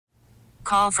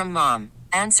call from mom.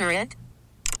 Answer it.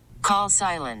 Call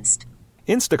silenced.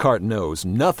 Instacart knows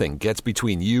nothing gets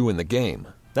between you and the game.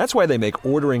 That's why they make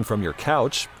ordering from your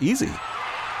couch easy.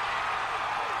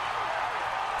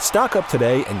 Stock up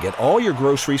today and get all your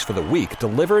groceries for the week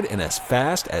delivered in as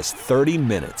fast as 30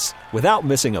 minutes without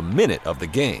missing a minute of the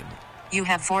game. You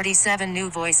have 47 new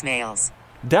voicemails.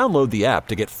 Download the app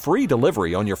to get free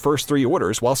delivery on your first 3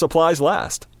 orders while supplies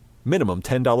last. Minimum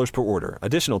 $10 per order.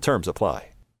 Additional terms apply.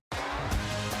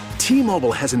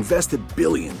 T-Mobile has invested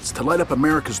billions to light up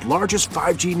America's largest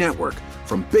 5G network,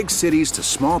 from big cities to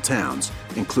small towns,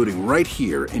 including right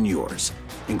here in yours.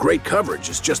 And great coverage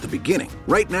is just the beginning.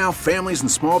 Right now, families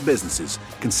and small businesses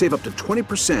can save up to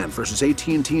 20% versus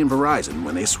AT&T and Verizon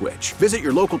when they switch. Visit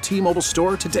your local T-Mobile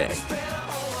store today.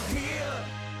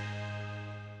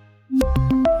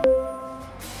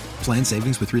 Plan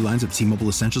savings with 3 lines of T-Mobile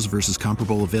Essentials versus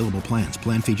comparable available plans.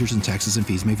 Plan features and taxes and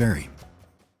fees may vary.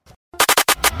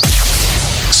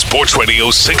 Sports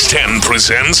Radio 610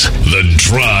 presents The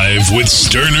Drive with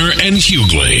Sterner and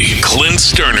Hughley. Clint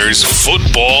Sterner's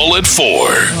Football at 4.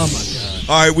 Oh, my God.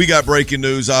 All right, we got breaking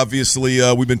news. Obviously,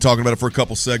 we've been talking about it for a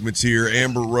couple segments here.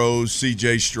 Amber Rose,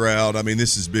 C.J. Stroud. I mean,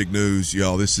 this is big news,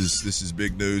 y'all. This is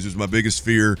big news. It was my biggest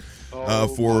fear.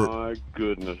 My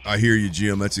goodness! I hear you,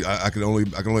 Jim. That's I can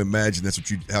only imagine that's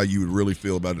how you would really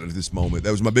feel about it at this moment.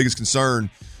 That was my biggest concern.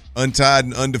 Untied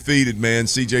and undefeated, man.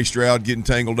 C.J. Stroud getting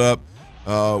tangled up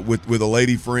with a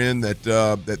lady friend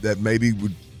that maybe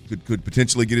could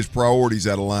potentially get his priorities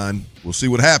out of line. We'll see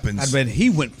what happens. I bet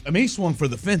he swung for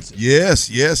the fences. Yes.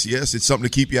 It's something to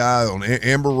keep your eye on.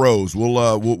 Amber Rose.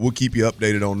 We'll keep you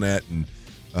updated on that. And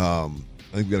I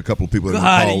think we got a couple of people that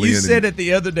call in. You said it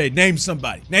the other day. Name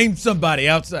somebody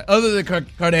outside other than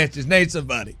Kardashians. Name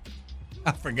somebody.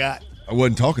 I forgot. I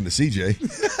wasn't talking to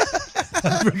CJ.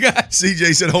 I forgot.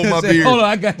 CJ said, "Hold my beer. Hold on,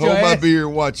 I got your Hold my ass. beer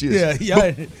and watch this."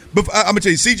 Yeah. But I'm gonna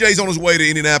tell you, CJ's on his way to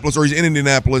Indianapolis, or he's in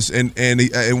Indianapolis, and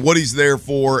what he's there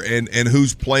for, and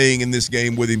who's playing in this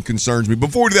game with him concerns me.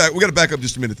 Before we do that, we got to back up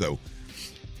just a minute though.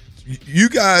 You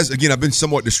guys, again, I've been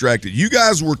somewhat distracted. You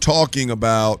guys were talking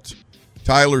about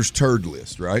Tyler's turd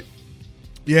list, right?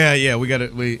 Yeah, we got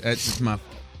it. That's my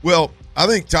fault. Well, I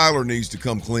think Tyler needs to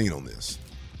come clean on this.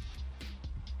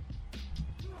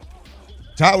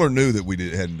 Tyler knew that we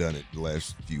hadn't done it the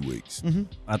last few weeks. Mm-hmm.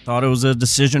 I thought it was a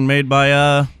decision made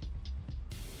by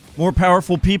more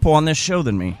powerful people on this show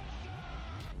than me.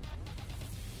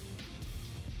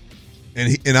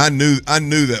 And I knew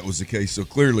that was the case. So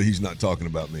clearly, he's not talking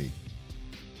about me.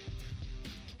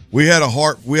 We had a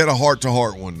heart to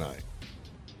heart one night,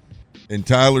 and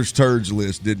Tyler's turds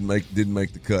list didn't make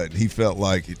the cut.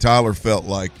 Tyler felt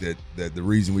like that the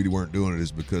reason we weren't doing it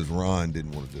is because Ron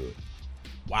didn't want to do it.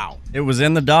 Wow. It was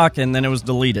in the doc and then it was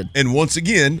deleted. And once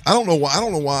again, I don't know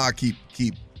why I keep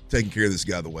taking care of this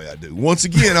guy the way I do. Once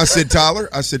again, I said Tyler.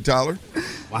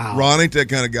 Wow. Ron ain't that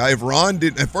kind of guy. If Ron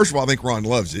didn't, and first of all, I think Ron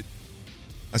loves it.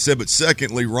 I said, but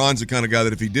secondly, Ron's the kind of guy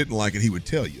that if he didn't like it, he would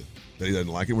tell you that he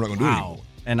doesn't like it. We're not going to do it anymore.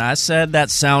 And I said that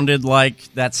sounded right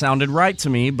to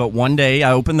me, but one day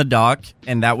I opened the doc,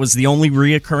 and that was the only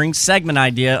reoccurring segment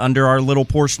idea under our little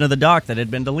portion of the doc that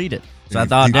had been deleted. So I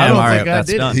thought, damn, all right,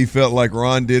 that's done. He felt like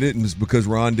Ron did it, and it's because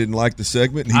Ron didn't like the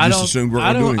segment, and he just assumed we're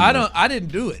going to do it anymore. I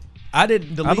didn't do it. I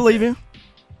didn't delete it. I believe you.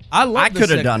 I could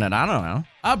have done it. I don't know.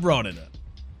 I brought it up.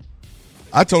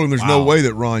 I told him there's no way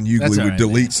that Ron Hughley would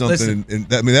delete something, and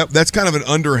that's kind of an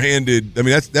underhanded. I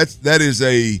mean,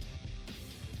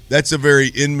 that's a very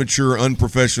immature,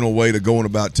 unprofessional way to go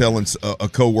about telling a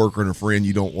coworker and a friend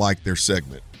you don't like their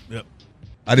segment. Yep.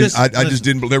 I just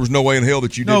didn't. There was no way in hell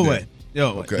that you did that.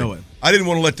 No way. I didn't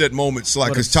want to let that moment slide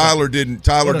because Tyler didn't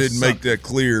make that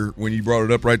clear when you brought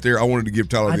it up right there. I wanted to give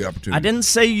Tyler the opportunity. I didn't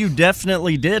say you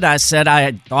definitely did. I said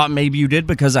I thought maybe you did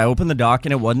because I opened the doc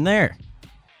and it wasn't there.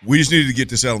 We just needed to get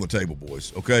this out on the table,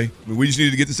 boys, okay? I mean, we just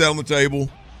needed to get this out on the table.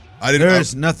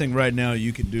 There's nothing right now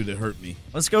you can do to hurt me.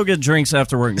 Let's go get drinks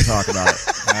after work and talk about it.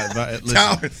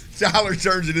 Tyler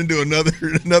turns it into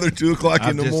another 2 o'clock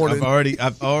in the morning.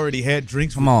 I've already had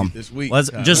drinks this week.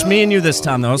 Just me and you this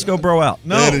time, though. Let's go bro out.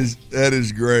 No. That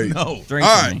is great. No. Drinks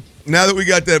all right. Now that we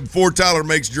got that, before Tyler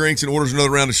makes drinks and orders another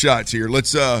round of shots here,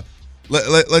 let's get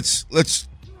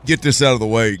this out of the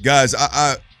way. Guys,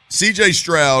 CJ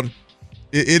Stroud,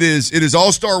 it is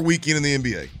All-Star Weekend in the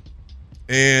NBA.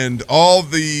 And all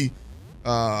the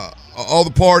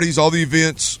parties, all the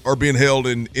events are being held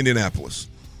in Indianapolis.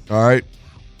 All right.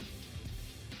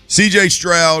 C.J.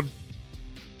 Stroud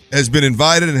has been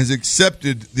invited and has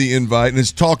accepted the invite and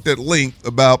has talked at length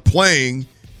about playing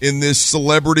in this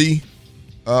celebrity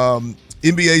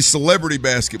NBA celebrity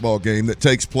basketball game that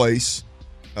takes place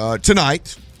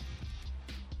tonight.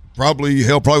 Probably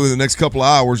the next couple of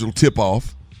hours it'll tip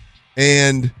off.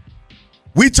 And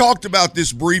we talked about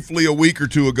this briefly a week or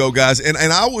two ago, guys, and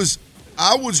I was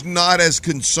not as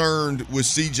concerned with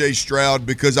C.J. Stroud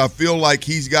because I feel like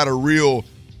he's got a real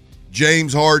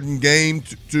James Harden game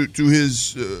to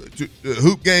his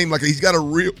hoop game. Like he's got a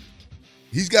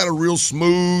real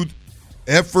smooth,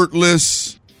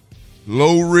 effortless,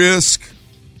 low risk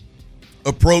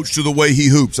approach to the way he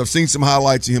hoops. I've seen some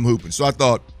highlights of him hooping, so I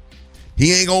thought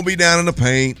he ain't gonna be down in the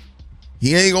paint.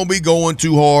 He ain't gonna be going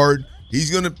too hard. He's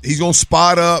gonna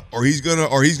spot up, or he's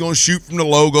gonna shoot from the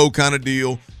logo kind of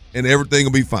deal, and everything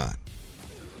will be fine.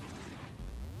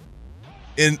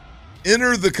 And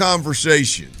enter the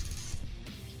conversation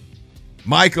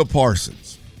Micah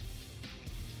Parsons,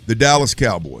 the Dallas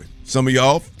Cowboy. Some of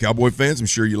y'all Cowboy fans, I'm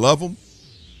sure you love him.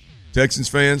 Texans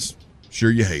fans, sure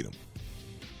you hate him.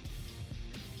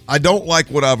 I don't like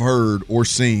what I've heard or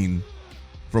seen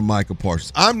from Micah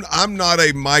Parsons. I'm not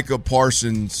a Micah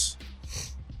Parsons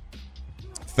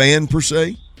fan per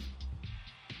se.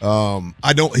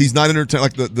 He's not entertaining,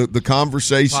 like the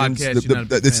conversations.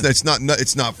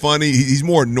 It's not funny. He's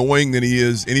more annoying than he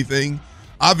is anything.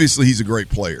 Obviously, he's a great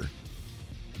player,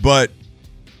 but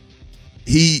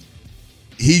he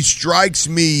strikes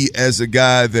me as a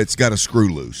guy that's got a screw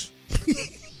loose.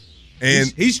 And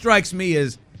he strikes me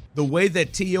as the way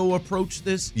that T.O. approached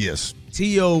this. Yes,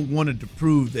 T.O. wanted to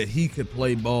prove that he could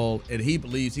play ball, and he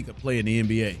believes he could play in the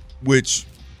NBA. Which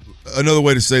another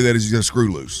way to say that is he's got a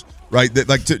screw loose. Right, that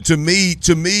like to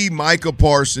me, Micah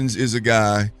Parsons is a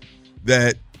guy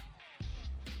that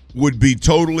would be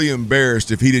totally embarrassed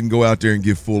if he didn't go out there and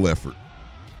give full effort.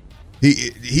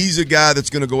 He's a guy that's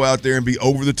going to go out there and be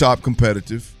over the top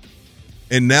competitive.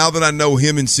 And now that I know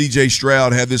him and C.J.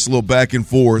 Stroud have this little back and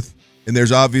forth, and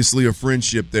there's obviously a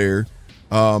friendship there.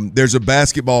 There's a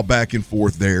basketball back and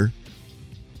forth there.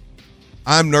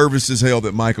 I'm nervous as hell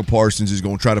that Micah Parsons is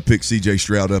going to try to pick C.J.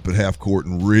 Stroud up at half court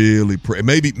and really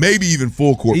maybe even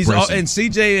full court pressing. And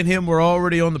C.J. and him were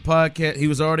already on the podcast. He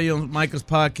was already on Micah's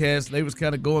podcast. They was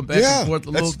kind of going back and forth a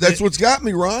little bit. That's what's got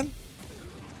me, Ron.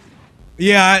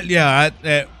 I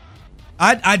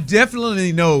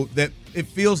definitely know that it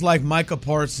feels like Micah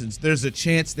Parsons, there's a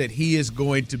chance that he is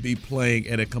going to be playing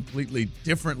at a completely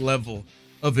different level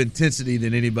of intensity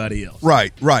than anybody else.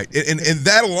 Right. And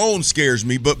that alone scares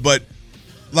me, but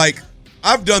like,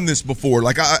 I've done this before.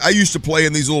 Like, I used to play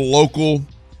in these little local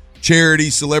charity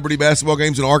celebrity basketball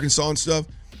games in Arkansas and stuff.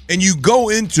 And you go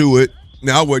into it.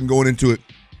 Now, I wasn't going into it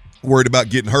worried about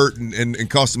getting hurt and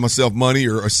costing myself money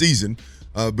or a season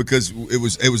because it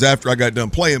was after I got done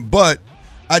playing. But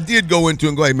I did go into it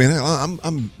and go, hey, man,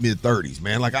 I'm mid-30s,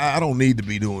 man. Like, I don't need to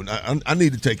be doing – I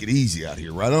need to take it easy out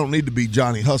here, right? I don't need to be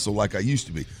Johnny Hustle like I used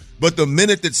to be. But the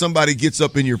minute that somebody gets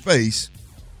up in your face –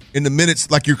 in the minutes,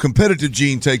 like your competitive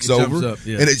gene takes over,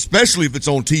 and especially if it's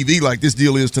on TV like this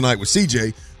deal is tonight with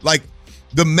CJ, like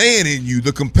the man in you,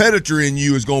 the competitor in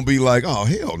you is going to be like, oh,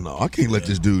 hell no, I can't let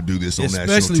this dude do this on national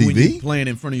TV. Especially when you're playing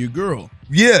in front of your girl.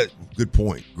 Yeah, good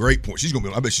point. Great point. She's going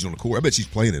to be, I bet she's on the court. I bet she's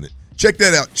playing in it. Check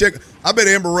that out. I bet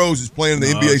Amber Rose is playing in the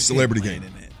NBA celebrity game.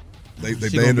 They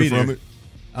banned her from it.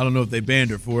 I don't know if they banned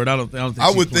her for it. I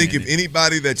would think if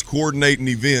anybody that's coordinating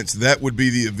events, that would be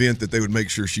the event that they would make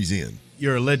sure she's in.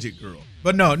 Your alleged girl.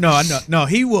 But no,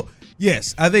 he will.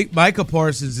 Yes, I think Micah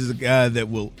Parsons is a guy that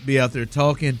will be out there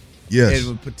talking. Yes. And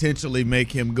would potentially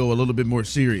make him go a little bit more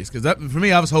serious. Because for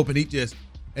me, I was hoping he'd just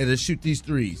shoot these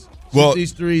threes. Shoot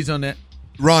these threes on that.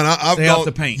 Ron, I've stay gone out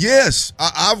the paint. Yes,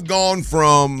 I've gone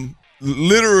from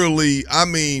literally,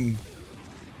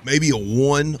 maybe a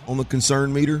 1 on the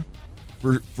concern meter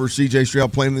for C.J.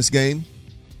 Stroud playing this game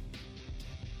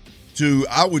to,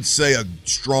 I would say, a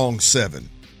strong 7.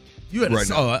 You had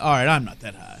all right, I'm not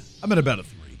that high. I'm at about a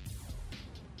 3.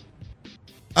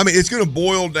 It's going to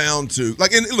boil down to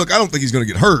and look, I don't think he's going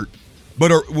to get hurt,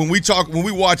 but when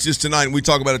we watch this tonight and we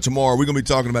talk about it tomorrow, we're going to be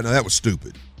talking about, now that was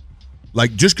stupid.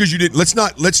 Like, just because you didn't, let's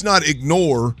not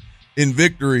ignore in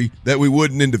victory that we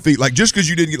wouldn't in defeat. Like, just because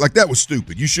you didn't get, that was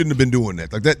stupid. You shouldn't have been doing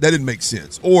that. Like, that didn't make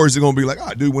sense. Or is it going to be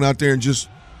like, dude went out there and just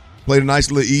played a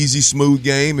nice little easy, smooth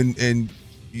game and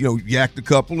yacked a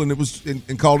couple and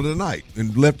and called it a night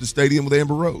and left the stadium with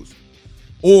Amber Rose?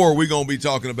 Or are we going to be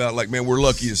talking about, man, we're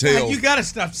lucky as hell. You got to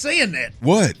stop saying that.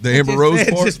 What? The Amber Rose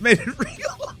part? Just made it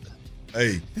real.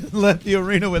 Hey. Left the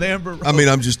arena with Amber Rose.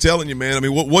 I'm just telling you, man.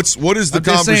 What is the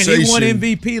conversation? Saying he won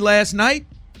MVP last night.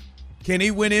 Can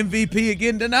he win MVP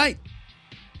again tonight?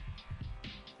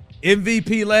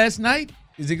 MVP last night?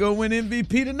 Is he going to win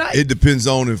MVP tonight? It depends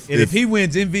on if he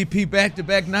wins MVP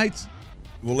back-to-back nights.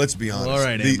 Well, let's be honest. All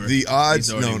right, Amber. The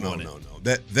odds. No.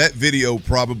 That video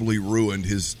probably ruined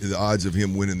the odds of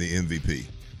him winning the MVP.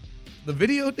 the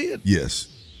video did? Yes.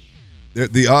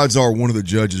 The odds are one of the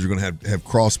judges are going to have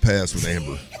cross paths with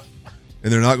Amber.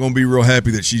 And they're not going to be real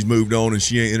happy that she's moved on and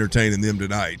she ain't entertaining them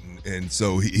tonight. And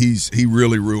so he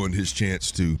really ruined his chance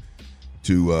to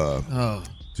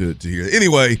hear.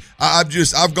 Anyway,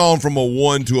 I've gone from a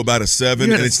 1 to about a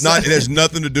 7, and it has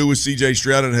nothing to do with C.J.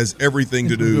 Stroud, and it has everything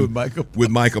to do with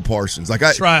Micah Parsons.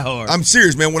 Try hard. I'm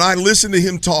serious, man. When I listen to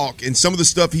him talk and some of the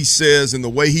stuff he says and the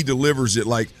way he delivers it,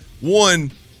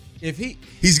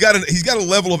 he's got a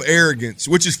level of arrogance,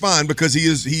 which is fine because he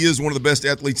is one of the best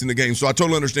athletes in the game. So I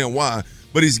totally understand why.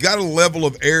 But he's got a level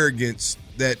of arrogance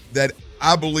that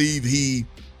I believe he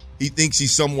thinks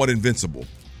he's somewhat invincible.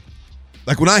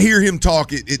 Like when I hear him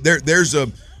talk, there's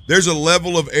a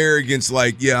level of arrogance.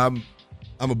 Like, yeah, I'm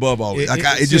above all.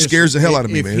 It just scares the hell out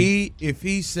of me, man. If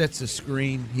he sets a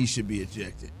screen, he should be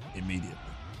ejected immediately.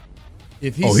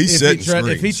 If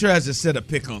he tries to set a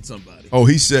pick on somebody,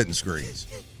 he's setting screens.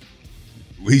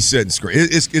 He's setting screens.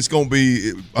 It's going to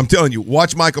be. I'm telling you,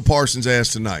 watch Micah Parsons' ass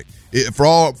tonight. For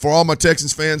all my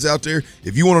Texans fans out there,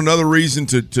 if you want another reason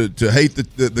to hate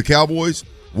the Cowboys,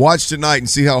 watch tonight and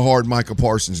see how hard Micah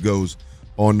Parsons goes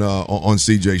on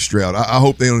C.J. Stroud. I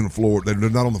hope they're on the floor. They're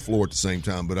not on the floor at the same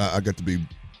time. But I got to be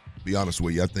honest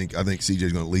with you. I think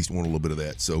C.J.'s going to at least want a little bit of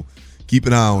that. So keep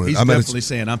an eye on it. He's definitely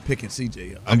saying I'm picking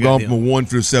C.J. I'm going from a 1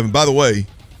 to a 7. By the way,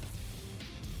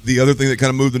 the other thing that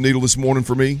kind of moved the needle this morning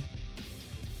for me,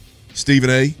 Stephen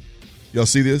A. Y'all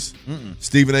see this?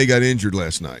 Stephen A. got injured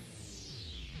last night.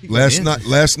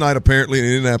 Last night, apparently in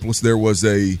Indianapolis, there was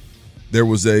a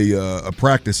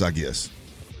practice, I guess,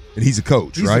 and he's a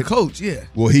coach, right? He's a coach, yeah.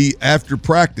 Well, after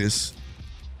practice,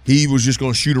 he was just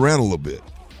going to shoot around a little bit,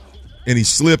 and he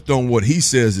slipped on what he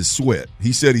says is sweat.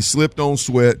 He said he slipped on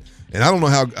sweat, and I don't know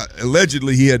how.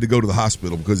 Allegedly, he had to go to the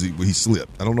hospital because he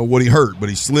slipped. I don't know what he hurt, but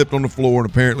he slipped on the floor, and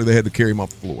apparently they had to carry him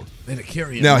off the floor. They had to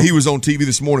carry him. Now he was on TV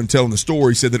this morning telling the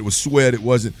story. He said that it was sweat. It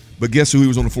wasn't. But guess who he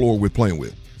was on the floor with playing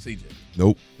with? CJ.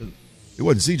 Nope. It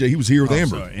wasn't CJ. He was here with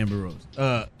Amber. Sorry, Amber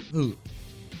Rose.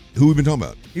 Who we been talking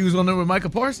about? He was on there with Micah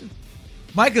Parsons.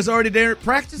 Micah's already there at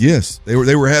practice. Yes, they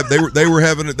were having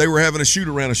a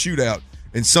shootout,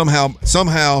 and somehow,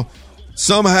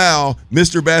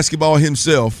 Mr. Basketball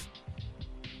himself,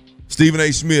 Stephen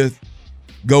A. Smith,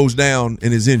 goes down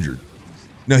and is injured.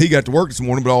 Now he got to work this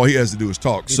morning, but all he has to do is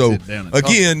talk. So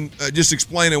again, just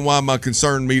explaining why my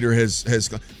concern meter has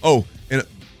gone. Oh, and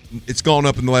it's gone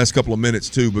up in the last couple of minutes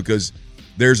too, because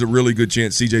there's a really good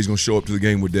chance CJ's going to show up to the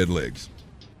game with dead legs.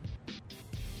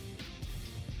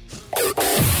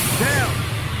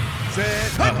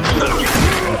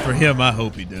 For him, I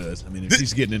hope he does. I mean, if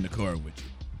he's getting in the car with you.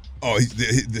 Oh,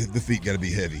 the feet got to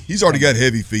be heavy. He's already got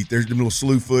heavy feet. There's the little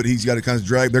slew foot. He's got to kind of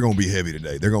drag. They're going to be heavy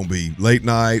today. They're going to be late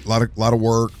night, a lot of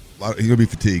work. He's going to be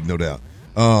fatigued, no doubt.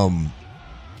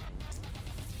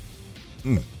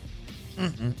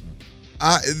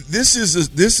 This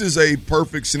is a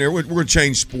perfect scenario. We're going to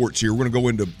change sports here. We're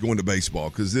going to go into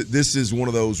baseball because this is one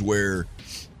of those where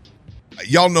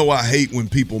y'all know I hate when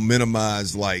people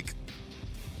minimize like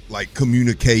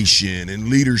communication and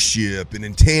leadership and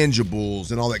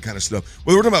intangibles and all that kind of stuff.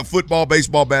 Whether we're talking about football,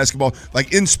 baseball, basketball,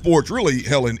 like in sports, really,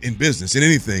 hell, in business, in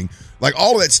anything, like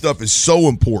all of that stuff is so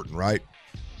important, right?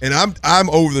 And I'm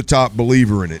over the top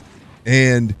believer in it.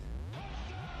 And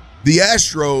the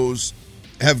Astros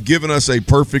have given us a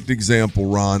perfect example,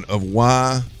 Ron, of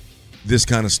why this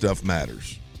kind of stuff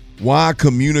matters. Why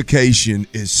communication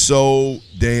is so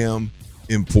damn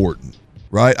important.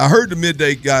 Right, I heard the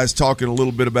midday guys talking a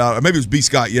little bit about, maybe it was B.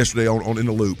 Scott yesterday on In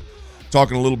the Loop,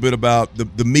 talking a little bit about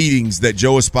the meetings that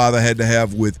Joe Espada had to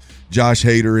have with Josh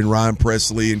Hader and Ryan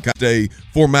Presley, and kind of a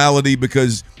formality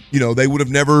because they would have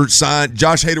never signed.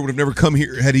 Josh Hader would have never come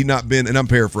here had he not been. And I'm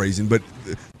paraphrasing, but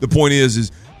the point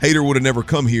is Hader would have never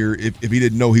come here if he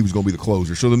didn't know he was going to be the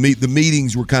closer. So the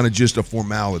meetings were kind of just a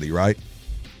formality, right?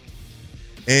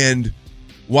 And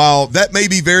while that may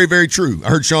be very, very true, I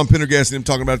heard Sean Pendergast and him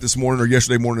talking about it this morning or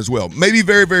yesterday morning as well. Maybe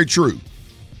very, very true.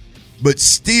 But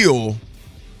still,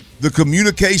 the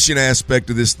communication aspect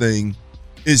of this thing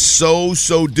is so,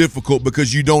 so difficult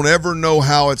because you don't ever know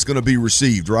how it's going to be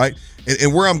received, right?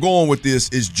 And where I'm going with this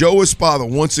is Joe Espada,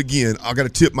 once again, I got to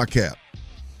tip my cap.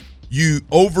 You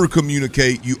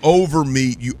over-communicate, you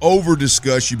over-meet, you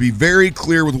over-discuss, you be very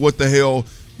clear with what the hell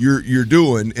you're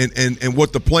doing and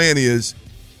what the plan is,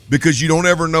 because you don't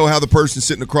ever know how the person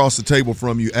sitting across the table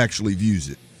from you actually views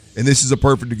it. And this is a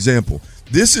perfect example.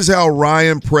 This is how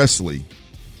Ryan Presley,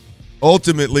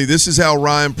 ultimately,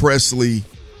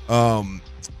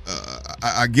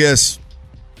 I guess,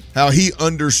 how he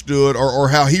understood or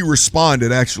how he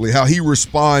responded, actually, how he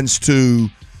responds to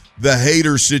the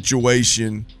Hader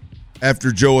situation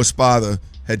after Joe Espada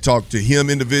had talked to him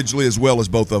individually as well as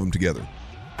both of them together?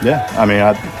 Yeah, I mean,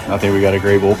 I think we got a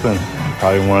great bullpen,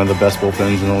 probably one of the best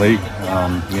bullpens in the league.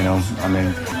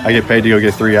 I get paid to go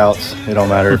get 3 outs. It don't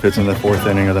matter if it's in the 4th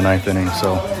inning or the 9th inning.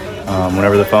 So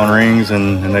whenever the phone rings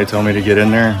and they tell me to get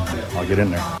in there, I'll get in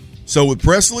there. So with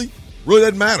Presley, really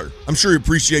doesn't matter. I'm sure he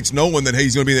appreciates knowing that, hey,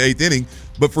 he's going to be in the 8th inning.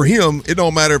 But for him, it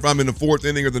don't matter if I'm in the 4th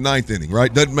inning or the 9th inning,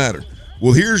 right? Doesn't matter.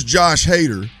 Well, here's Josh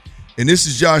Hader, and this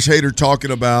is Josh Hader talking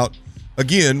about,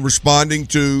 again, responding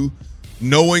to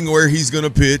knowing where he's going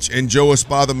to pitch and Joe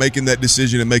Espada making that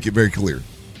decision and make it very clear.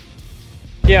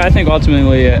 Yeah, I think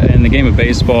ultimately in the game of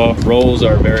baseball, roles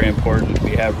are very important.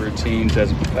 We have routines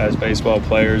as baseball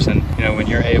players, and when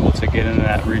you're able to get into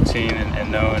that routine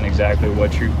and knowing exactly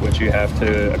what you have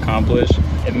to accomplish,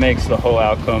 it makes the whole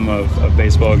outcome of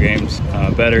baseball games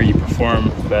better. You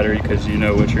perform better because you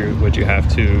know what you have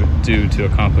to do to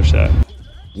accomplish that.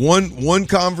 One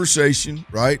conversation,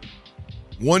 right?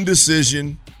 One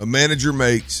decision a manager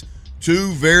makes.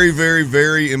 2 very, very,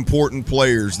 very important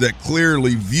players that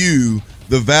clearly view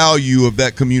the value of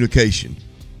that communication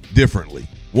differently.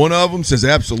 One of them says,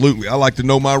 absolutely, I like to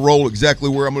know my role, exactly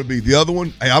where I'm going to be. The other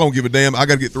one, hey, I don't give a damn. I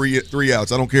got to get three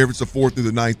outs. I don't care if it's the 4th or the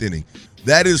 9th inning.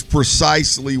 That is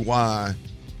precisely why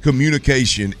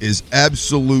communication is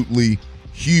absolutely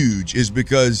huge, is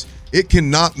because it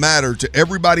cannot matter to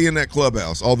everybody in that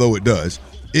clubhouse, although it does.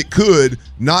 It could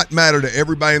not matter to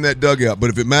everybody in that dugout, but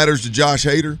if it matters to Josh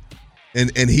Hader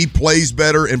and he plays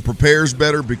better and prepares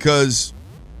better because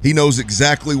he knows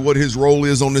exactly what his role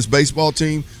is on this baseball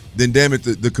team, then damn it,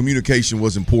 the communication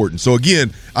was important. So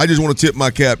again, I just want to tip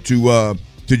my cap to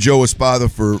Joe Espada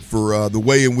for the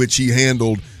way in which he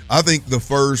handled, I think, the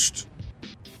first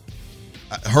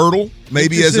hurdle,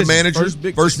 maybe as a manager,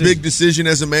 first big decision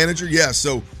as a manager. Yeah,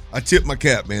 so I tip my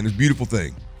cap, man. It's a beautiful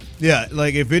thing. Yeah,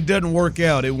 like if it doesn't work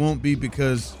out, it won't be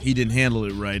because he didn't handle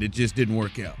it right. It just didn't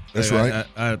work out. That's right.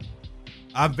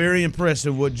 I'm very impressed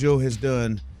with what Joe has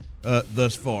done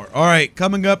thus far. All right,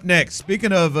 coming up next,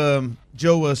 speaking of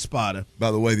Joe Espada.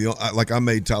 By the way, I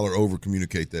made Tyler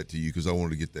over-communicate that to you because I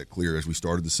wanted to get that clear as we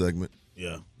started the segment.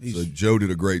 Yeah. So Joe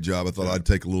did a great job. I thought I'd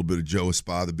take a little bit of Joe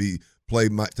Espada,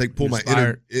 pull my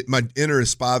inner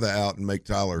Espada out and make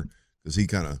Tyler, because he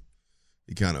kind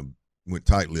of went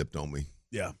tight-lipped on me.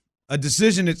 Yeah. A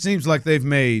decision it seems like they've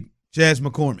made, Chas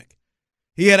McCormick.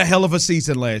 He had a hell of a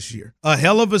season last year. A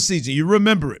hell of a season. You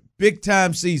remember it.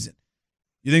 Big-time season.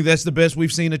 You think that's the best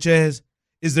we've seen of Chas?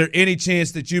 Is there any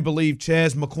chance that you believe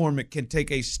Chas McCormick can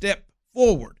take a step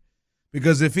forward?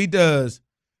 Because if he does,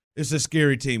 it's a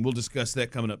scary team. We'll discuss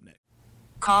that coming up next.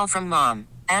 Call from mom.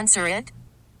 Answer it.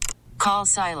 Call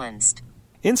silenced.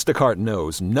 Instacart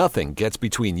knows nothing gets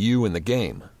between you and the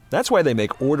game. That's why they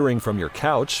make ordering from your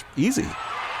couch easy.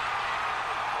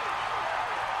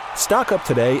 Stock up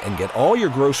today and get all your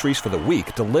groceries for the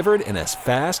week delivered in as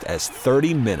fast as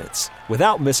 30 minutes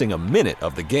without missing a minute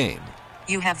of the game.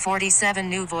 You have 47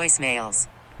 new voicemails.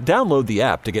 Download the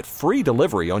app to get free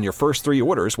delivery on your first 3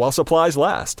 orders while supplies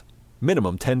last.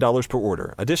 Minimum $10 per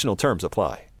order. Additional terms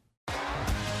apply.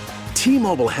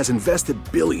 T-Mobile has invested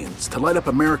billions to light up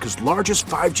America's largest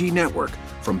 5G network,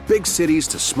 from big cities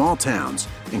to small towns,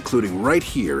 including right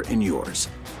here in yours.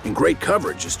 And great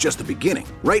coverage is just the beginning.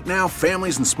 Right now,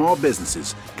 families and small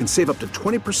businesses can save up to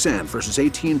 20% versus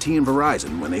AT&T and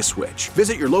Verizon when they switch.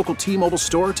 Visit your local T-Mobile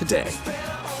store today.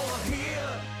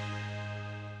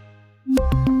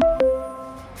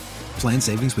 Plan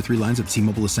savings with 3 lines of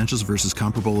T-Mobile Essentials versus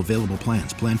comparable available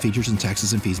plans. Plan features and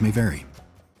taxes and fees may vary.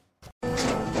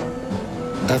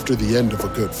 After the end of a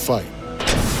good fight,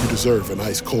 you deserve an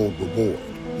ice-cold reward.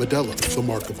 Modelo is the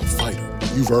mark of a fighter.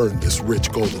 You've earned this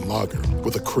rich golden lager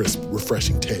with a crisp,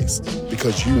 refreshing taste.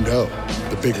 Because you know,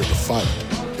 the bigger the fight,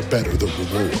 the better the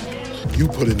reward. You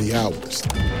put in the hours,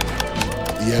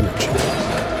 the energy,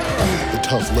 the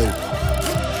tough labor.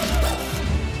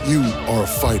 You are a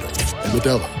fighter, and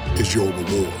Modelo is your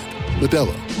reward.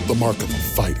 Modelo, the mark of a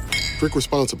fighter. Drink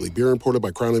responsibly. Beer imported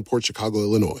by Crown Imports, Chicago,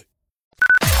 Illinois.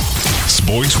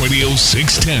 Sports Radio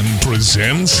 610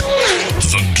 presents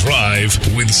The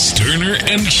Drive with Sterner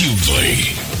and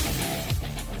Hughley.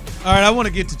 All right, I want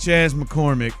to get to Chas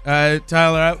McCormick.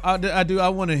 Tyler,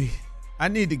 I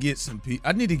need to get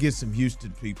some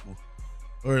Houston people,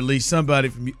 or at least somebody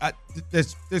from.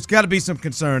 There's got to be some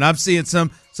concern. I'm seeing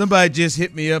somebody just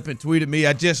hit me up and tweeted me.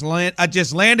 I just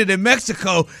landed in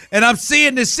Mexico, and I'm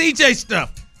seeing this CJ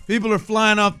stuff. People are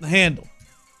flying off the handle.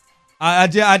 I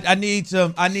need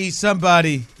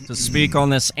somebody to speak on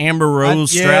this Amber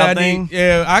Rose Stroud thing.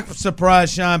 I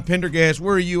surprised Sean Pendergast.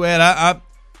 Where are you at?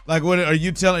 What are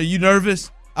you telling? Are you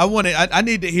nervous? I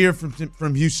need to hear from some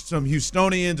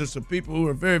Houstonians or some people who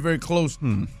are very, very close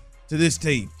to this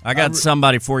team. I got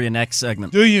somebody for you next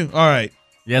segment. Do you? All right.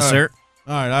 Yes, sir.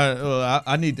 All right.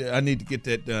 I need to get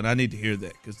that done. I need to hear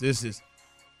that because this is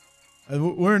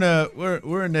we're in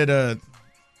that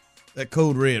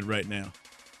code red right now.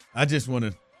 I just want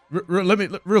to let me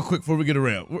real quick before we get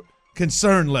around.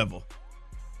 Concern level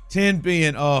 10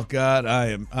 being, oh God, I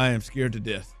am scared to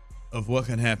death of what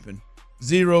can happen.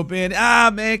 0 being,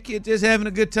 man, kid just having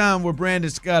a good time where Brandon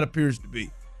Scott appears to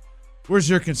be. Where's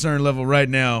your concern level right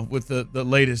now with the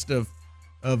latest of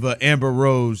Amber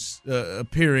Rose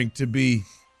appearing to be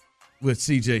with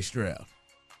C.J. Stroud?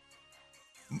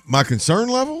 My concern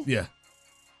level? Yeah.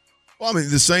 Well, I mean,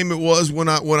 the same it was when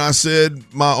I said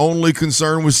my only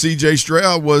concern with C.J.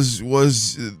 Stroud was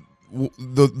the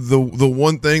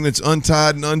one thing that's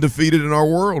untied and undefeated in our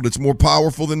world. It's more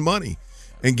powerful than money,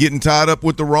 and getting tied up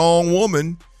with the wrong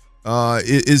woman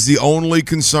is the only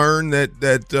concern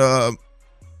that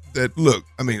look.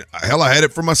 I mean, hell, I had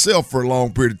it for myself for a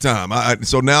long period of time.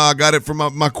 So now I got it from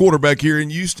my quarterback here in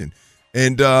Houston,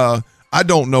 and I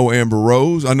don't know Amber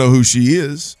Rose. I know who she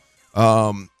is.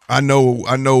 I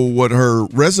know what her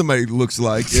resume looks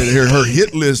like, her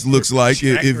hit list looks like,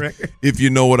 if you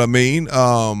know what I mean.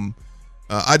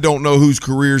 I don't know whose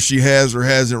career she has or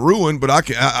hasn't ruined, but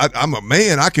I'm a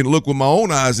man. I can look with my own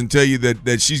eyes and tell you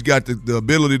that she's got the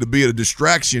ability to be a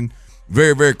distraction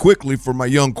very, very quickly for my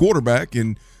young quarterback.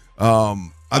 And I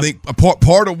think a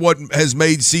part of what has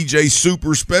made CJ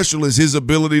super special is his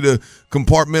ability to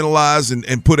compartmentalize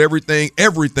and put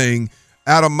everything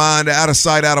out of mind, out of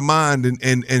sight, out of mind,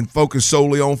 and focus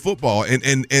solely on football.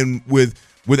 And with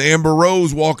Amber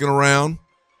Rose walking around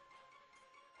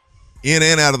in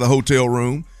and out of the hotel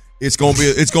room, it's gonna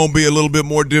be a little bit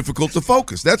more difficult to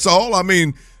focus. That's all. I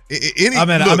mean,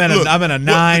 I'm in a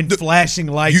 9 flashing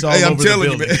lights all over the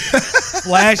building.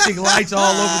 Flashing lights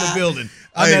all over the building.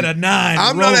 I'm at a 9.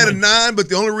 I'm not at a 9, but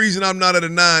the only reason I'm not at a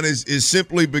 9 is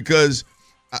simply because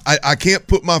I can't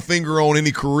put my finger on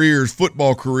any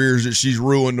football careers that she's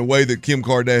ruined the way that Kim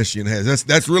Kardashian has.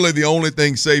 That's really the only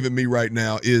thing saving me right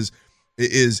now is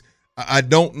I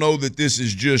don't know that this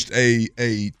is just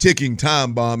a ticking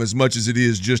time bomb as much as it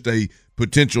is just a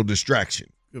potential distraction.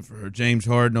 Good for her. James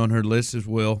Harden on her list as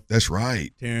well. That's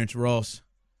right. Terrence Ross.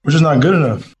 Which is not good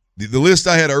enough. The list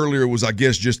I had earlier was, I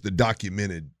guess, just the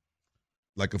documented,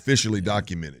 like officially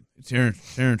documented.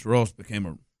 Terrence Ross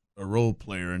became a role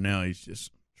player, and now he's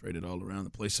just traded all around the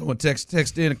place. Someone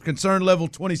text in, concern level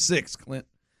 26, Clint.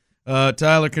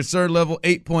 Tyler, concern level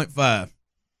 8.5.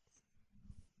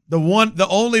 The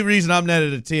only reason I'm not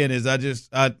at a 10 is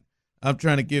I'm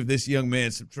trying to give this young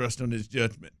man some trust on his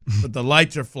judgment. But the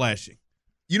lights are flashing.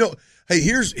 You know, hey,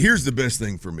 here's the best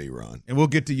thing for me, Ron. And we'll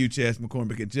get to you, Chaz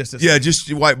McCormick, in just a second. Yeah,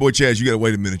 just white boy Chaz, you got to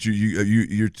wait a minute.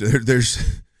 You're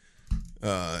there's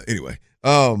anyway.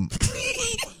 Let's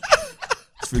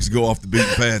go off the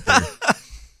beaten path there.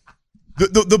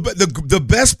 The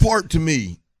best part to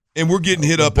me, and we're getting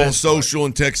hit up on social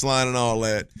and text line and all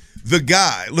that. The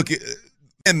guy, look at,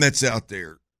 and that's out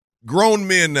there, grown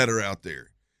men that are out there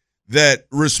that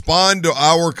respond to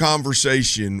our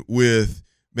conversation with,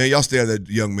 man, y'all stay out of that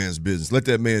young man's business. Let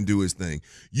that man do his thing.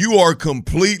 You are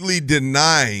completely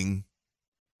denying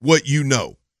what you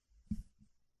know.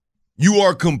 You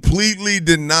are completely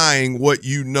denying what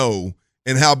you know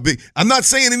and how big. I'm not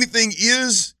saying anything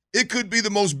is. It could be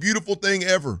the most beautiful thing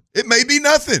ever. It may be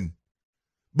nothing.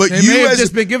 But they you, have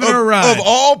just been giving her a ride. Of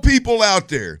all people out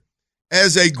there,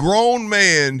 as a grown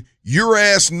man, your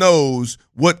ass knows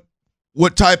what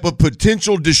type of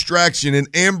potential distraction an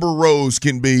Amber Rose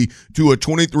can be to a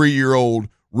 23-year-old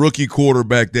rookie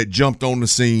quarterback that jumped on the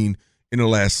scene in the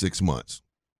last 6 months.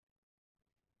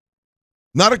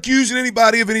 Not accusing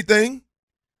anybody of anything,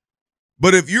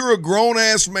 but if you're a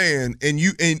grown-ass man and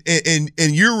you and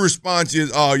your response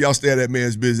is, "Oh, y'all stay out of that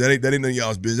man's business. That ain't none of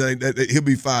y'all's business. He'll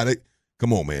be fine."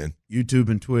 Come on, man. YouTube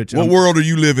and Twitch. What world are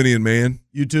you living in, man?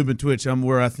 YouTube and Twitch. I'm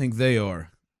where I think they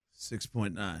are.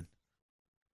 6.9.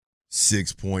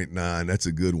 6.9. That's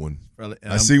a good one. Probably,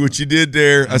 I see what you did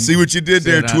there. I see what you did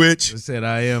there, Twitch. I said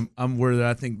I'm where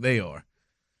I think they are.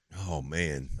 Oh,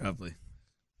 man. Probably.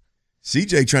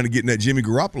 CJ trying to get in that Jimmy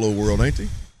Garoppolo world, ain't he?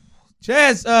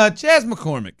 Chaz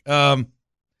McCormick.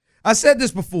 I said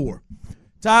this before.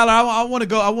 Tyler, I want to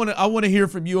go. I want to hear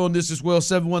from you on this as well.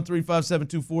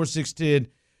 713-572-4610.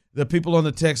 The people on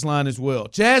the text line as well.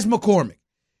 Chaz McCormick.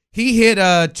 He hit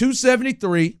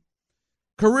 273.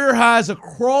 Career highs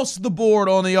across the board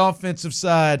on the offensive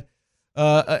side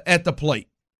at the plate.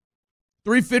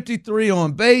 353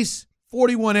 on base,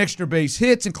 41 extra base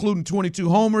hits, including 22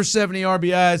 homers, 70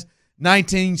 RBIs,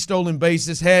 19 stolen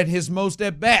bases, had his most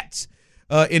at-bats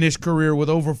in his career with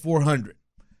over 400.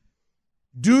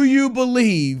 Do you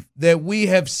believe that we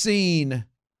have seen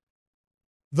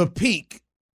the peak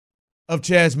of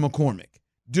Chas McCormick?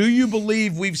 Do you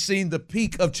believe we've seen the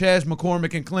peak of Chas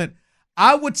McCormick and Clint?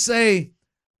 I would say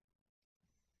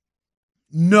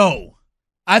no.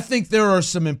 I think there are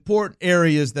some important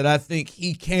areas that I think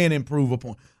he can improve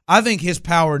upon. I think his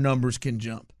power numbers can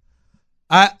jump.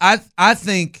 I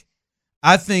think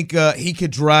he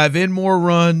could drive in more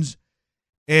runs,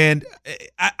 and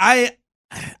I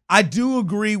do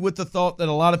agree with the thought that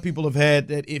a lot of people have had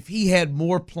that if he had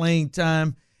more playing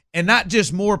time, and not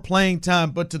just more playing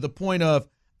time, but to the point of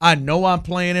I know I'm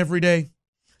playing every day.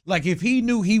 Like if he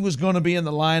knew he was going to be in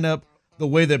the lineup the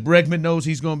way that Bregman knows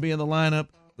he's going to be in the lineup,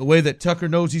 the way that Tucker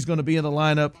knows he's going to be in the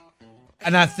lineup,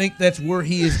 and I think that's where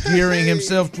he is gearing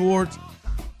himself towards.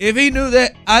 If he knew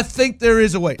that, I think there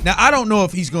is a way. Now, I don't know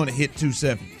if he's going to hit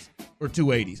 270s or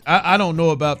 280s. I don't know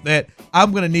about that.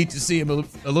 I'm going to need to see him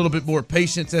a little bit more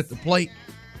patience at the plate.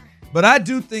 But I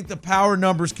do think the power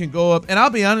numbers can go up. And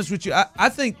I'll be honest with you, I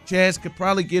think Chas could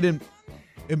probably get in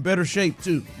better shape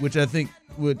too, which I think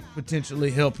would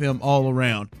potentially help him all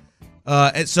around.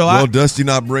 And so Dusty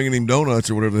not bringing him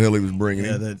donuts or whatever the hell he was bringing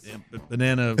him. That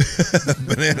banana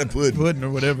banana pudding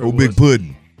or whatever. Oh, big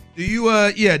pudding. Do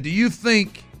you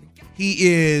think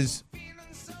he is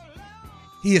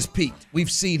peaked? We've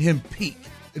seen him peak.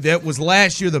 That was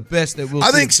last year the best that we'll see.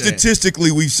 I think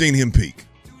statistically we've seen him peak.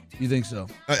 You think so?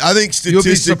 I think statistically. You'll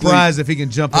be surprised if he can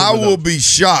jump over I will be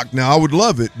shocked. Now, I would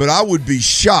love it, but I would be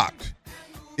shocked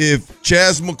if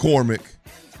Chas McCormick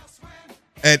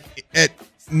at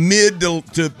mid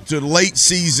to late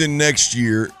season next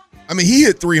year, I mean, he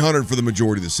hit 300 for the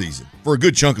majority of the season, for a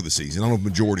good chunk of the season. I don't know if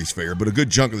majority's fair, but a good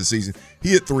chunk of the season, he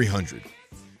hit 300.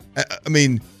 I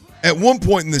mean, at one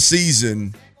point in the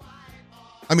season,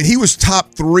 I mean, he was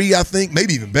top 3, I think,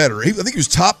 maybe even better. I think he was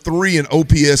top 3 in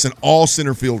OPS and all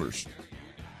center fielders.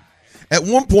 At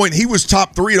one point, he was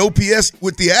top 3 in OPS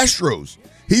with the Astros.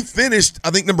 He finished,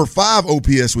 I think, number 5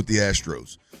 OPS with the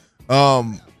Astros.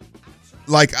 I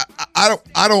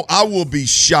will be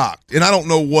shocked. And I don't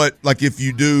know what, like, if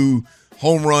you do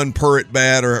home run per at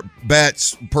bat or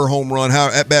bats per home run,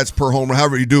 at bats per home run,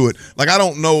 however you do it. Like, I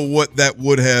don't know what that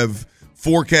would have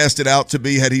forecasted out to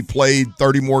be had he played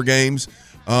 30 more games.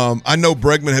 I know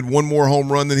Bregman had one more home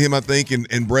run than him, I think, and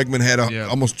Bregman had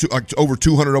over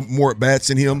 200 more at bats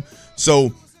than him.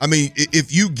 So, I mean,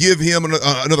 if you give him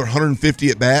another 150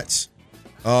 at bats,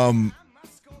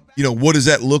 what does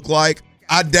that look like?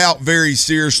 I doubt very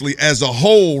seriously as a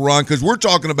whole, Ron, because we're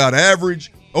talking about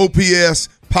average, OPS,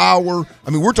 power. I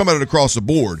mean, we're talking about it across the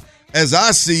board. As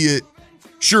I see it,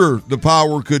 sure, the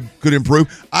power could improve.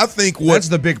 I think that's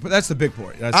the big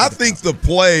point. I think the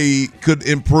play could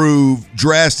improve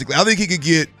drastically. I think he could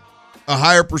get a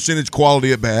higher percentage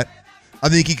quality at bat. I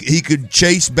think he could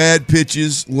chase bad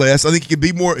pitches less. I think he could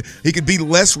be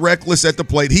less reckless at the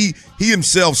plate. He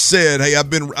himself said, "Hey, I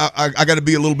got to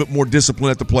be a little bit more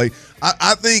disciplined at the plate."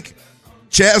 I think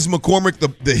Chas McCormick,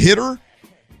 the hitter,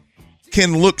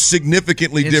 can look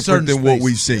significantly different than what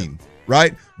we've seen,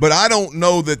 right? But I don't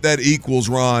know that equals,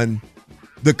 Ron,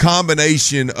 the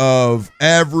combination of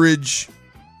average,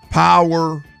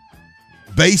 power,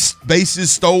 bases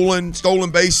stolen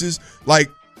bases, like.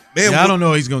 Man, I don't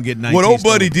know he's going to get 19. What old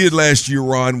buddy did last year,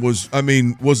 Ron, was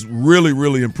really,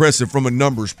 really impressive from a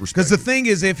numbers perspective. Because the thing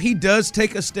is, if he does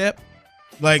take a step,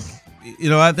 like,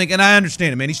 I think, and I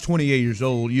understand him, man, he's 28 years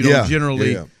old. You don't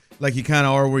generally, like, you kind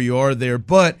of are where you are there.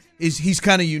 But he's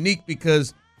kind of unique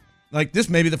because, like, this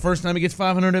may be the first time he gets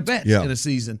 500 at bats in a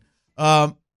season.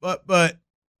 But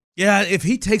if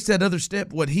he takes that other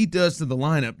step, what he does to the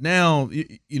lineup now,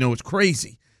 it's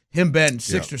crazy. Him batting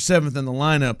 6th or 7th in the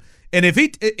lineup. And if he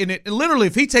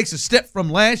takes a step from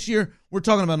last year, we're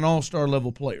talking about an all-star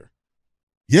level player.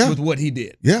 Yeah. With what he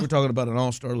did. Yeah. We're talking about an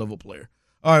all-star level player.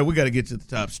 All right, we got to get to the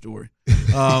top story.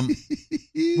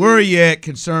 Where are you at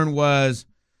concern-wise?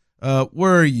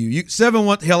 Where are you?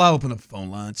 I'll open up the phone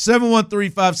line.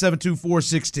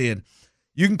 713-572-4610.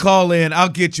 You can call in. I'll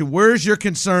get you. Where's your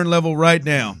concern level right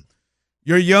now?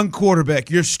 Your young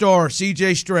quarterback, your star,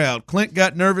 C.J. Stroud. Clint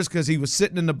got nervous because he was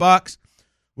sitting in the box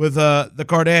with the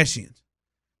Kardashians.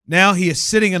 Now he is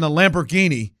sitting in a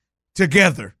Lamborghini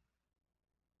together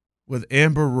with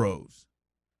Amber Rose,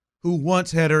 who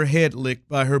once had her head licked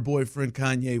by her boyfriend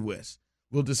Kanye West.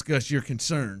 We'll discuss your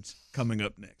concerns coming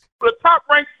up next. The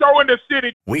top-ranked show in the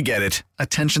city. We get it.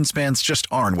 Attention spans just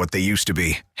aren't what they used to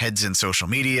be. Heads in social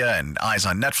media and eyes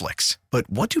on Netflix. But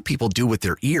what do people do with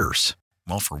their ears?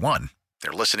 Well, for one,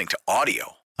 they're listening to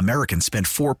audio. Americans spend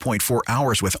 4.4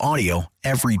 hours with audio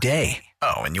every day.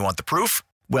 Oh, and you want the proof?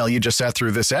 Well, you just sat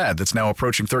through this ad that's now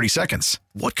approaching 30 seconds.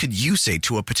 What could you say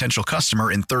to a potential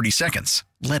customer in 30 seconds?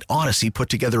 Let Odyssey put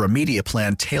together a media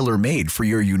plan tailor-made for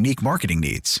your unique marketing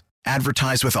needs.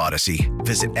 Advertise with Odyssey.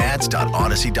 Visit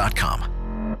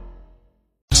ads.odyssey.com.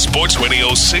 Sports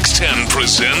Radio 610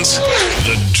 presents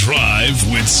The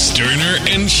Drive with Sterner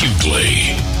and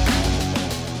Hughley.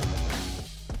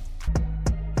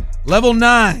 Level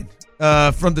 9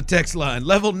 from the text line.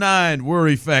 Level 9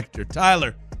 worry factor.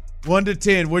 Tyler, 1 to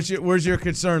 10. Where's your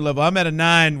concern level? I'm at a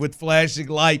 9 with flashing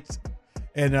lights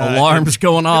and alarms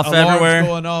going off everywhere.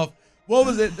 Going off. What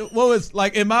was it? What was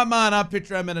like in my mind? I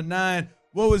picture I'm at a 9.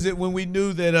 What was it when we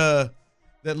knew that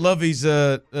Lovey's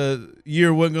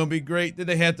year wasn't going to be great? Did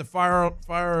they have the fire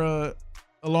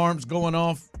alarms going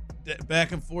off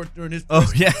back and forth during his? Oh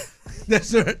yeah,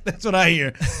 that's what I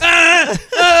hear.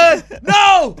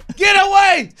 No, get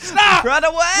away! Stop! Run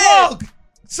away! Walk!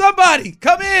 Somebody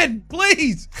come in,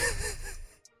 please.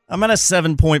 I'm at a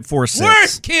 7.46.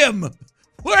 Where's Kim?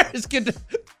 Where is Kim?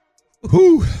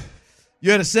 Who?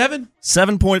 You had a 7?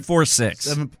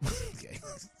 7.46.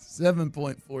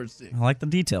 7.46. I like the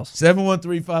details.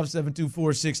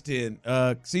 713-572-4610.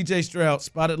 CJ Stroud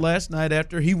spotted last night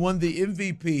after he won the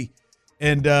MVP,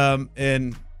 and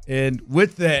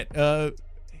with that,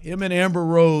 him and Amber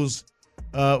Rose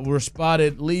were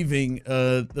spotted leaving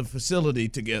the facility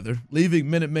together, leaving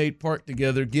Minute Maid Park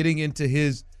together, getting into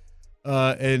his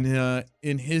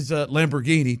in his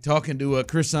Lamborghini, talking to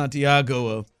Chris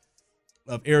Santiago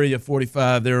of Area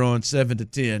 45. They're on 7 to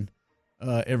 10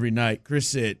 every night. Chris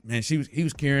said, "Man, he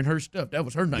was carrying her stuff. That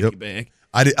was her Nike bag."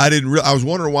 I didn't. I was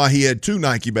wondering why he had 2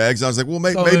 Nike bags. I was like, well,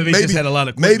 maybe he just had a lot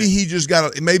of equipment. maybe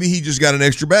he just got an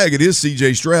extra bag. It is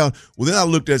C.J. Stroud. Well, then I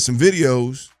looked at some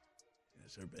videos.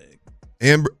 That's her bag.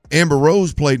 Amber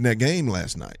Rose played in that game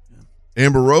last night. Yeah.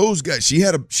 Amber Rose she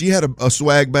had a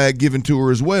swag bag given to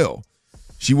her as well.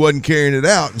 She wasn't carrying it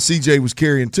out, and C.J. was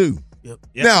carrying 2. Yep.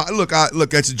 Now look,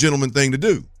 that's a gentleman thing to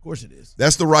do. Of course it is.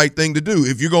 That's the right thing to do.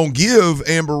 If you're gonna give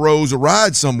Amber Rose a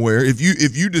ride somewhere, if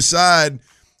you decide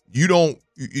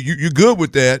you're good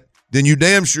with that, then you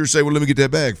damn sure say, well, let me get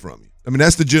that bag from you. I mean,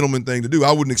 that's the gentleman thing to do.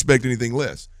 I wouldn't expect anything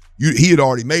less. He had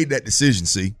already made that decision,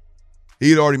 see? He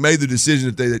had already made the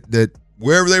decision that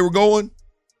wherever they were going.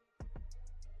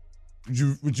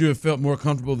 Would you have felt more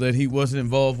comfortable that he wasn't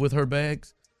involved with her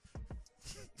bags?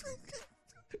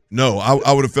 No,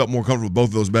 I would have felt more comfortable if both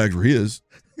of those bags were his.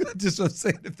 I'm just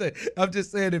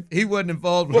saying if he wasn't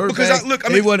involved with her bags,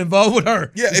 he wasn't involved with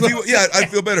her. Yeah, I'd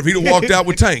feel better if he'd have walked out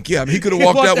with Tank. Yeah, I mean, he could have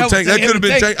walked out with Tank. That could have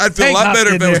been Tank. I'd feel a lot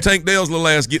better if it was Tank Dale's little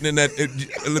ass getting in that.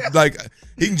 Like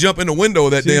he can jump in the window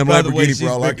of that damn Lamborghini for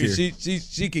all I care.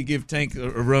 She could give Tank a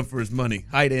run for his money.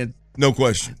 Height end, no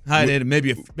question. Height end,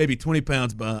 maybe 20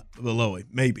 pounds below him,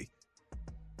 maybe.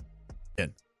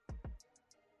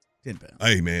 10 pounds.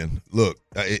 Hey man, look,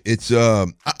 it's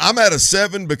I'm at a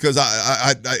 7 because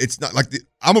I it's not like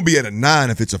I'm gonna be at a 9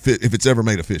 if it's ever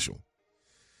made official.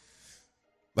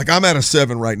 Like I'm at a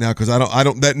 7 right now because I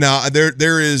don't that now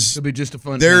there is it'll be just a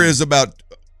fun. There is about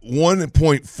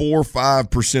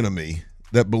 1.45% of me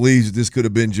that believes that this could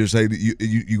have been just, hey,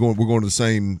 we're going to the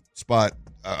same spot.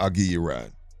 I'll give you a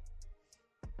ride.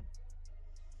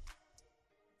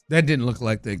 That didn't look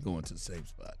like they're going to the same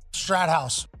spot. Stroud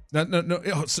House. No.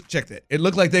 Check that. It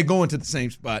looked like they're going to the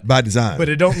same spot by design, but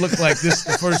it don't look like this is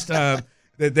the first time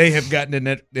that they have gotten in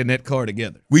that car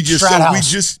together. We just so happen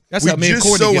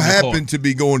to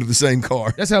be going to the same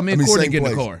car. That's how me and Courtney get in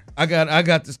the car. I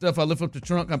got the stuff. I lift up the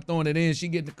trunk. I'm throwing it in. She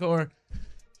get in the car.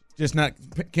 Just not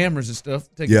cameras and stuff.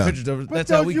 Taking pictures of it. That's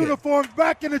how we uniforms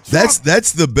back in the trunk.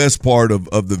 That's the best part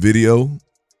of the video.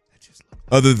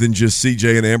 Other than just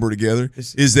CJ and Amber together,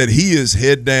 is that he is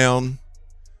head down,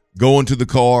 going to the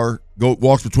car,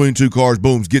 walks between 2 cars,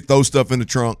 booms, get those stuff in the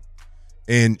trunk,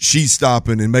 and she's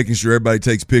stopping and making sure everybody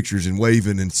takes pictures and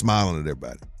waving and smiling at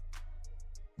everybody.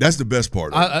 That's the best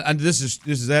part of it. This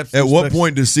is absolutely. At what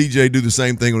point does CJ do the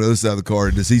same thing on the other side of the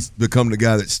car? Does he become the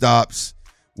guy that stops,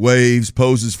 waves,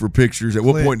 poses for pictures? At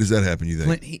what point does that happen, you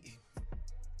think?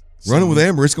 Running with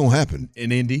Amber, it's going to happen.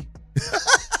 In Indy.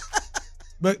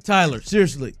 But Tyler,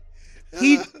 seriously,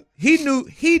 he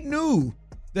knew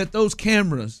that those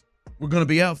cameras were going to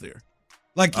be out there.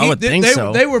 Like I would think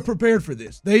so. They were prepared for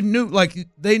this. They knew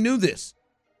this.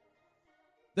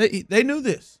 They knew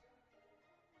this.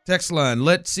 Text line,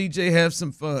 let CJ have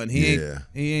some fun. He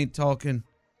ain't talking.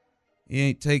 He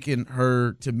ain't taking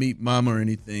her to meet mama or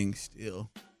anything.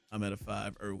 Still, I'm at a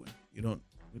 5. Erwin, we don't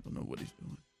know what he's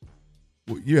doing.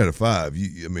 Well, you're at a 5.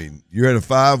 You're at a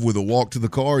 5 with a walk to the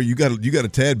car. You got a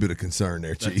tad bit of concern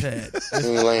there, Chief. You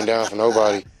ain't laying down for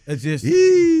nobody. It's just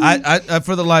I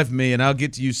for the life of me, and I'll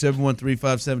get to you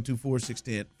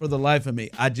 713-572-4610. For the life of me,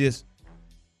 I just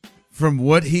from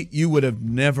what you would have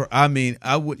never. I mean,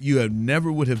 you have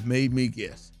never would have made me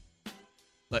guess.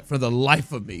 Like for the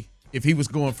life of me, if he was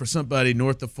going for somebody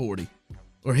north of 40,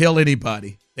 or hell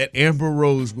anybody, that Amber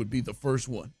Rose would be the first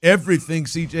one. Everything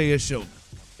CJ has shown.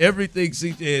 Everything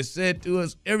CJ has said to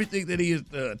us, everything that he has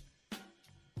done,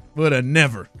 would have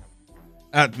never.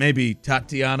 Maybe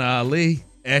Tatiana Ali,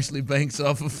 Ashley Banks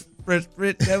off of Fresh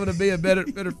Prince, that would have been a better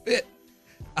fit.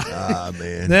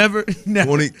 Man. Never.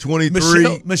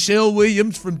 23. Michelle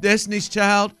Williams from Destiny's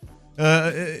Child,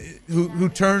 who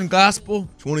turned gospel.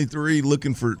 23,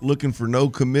 looking for no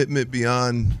commitment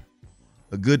beyond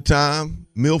a good time.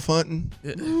 MILF hunting.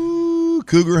 Ooh,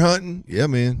 cougar hunting. Yeah,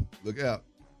 man. Look out.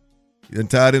 You're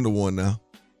tied into one now.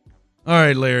 All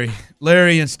right,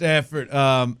 Larry and Stafford.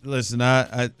 Listen,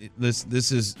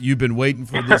 this is you've been waiting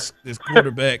for this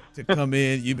quarterback to come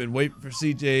in. You've been waiting for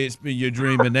CJ. It's been your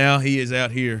dream, and now he is out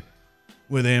here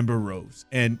with Amber Rose.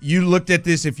 And you looked at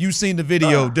this. If you've seen the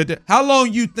video, how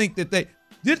long you think that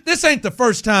this ain't the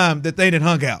first time that they done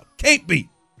hung out? Can't be.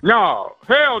 No,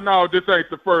 hell no, this ain't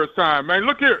the first time, man.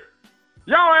 Look here.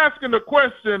 Y'all asking the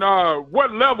question,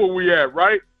 what level we at,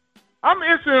 right? I'm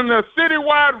issuing a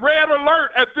citywide red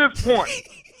alert at this point.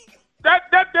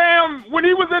 that damn, when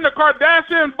he was in the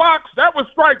Kardashian box, that was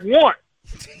strike one.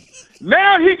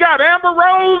 Now he got Amber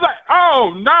Rose.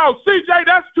 Oh no, CJ,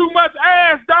 that's too much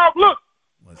ass, dog. Look,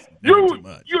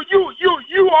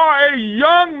 you are a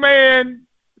young man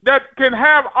that can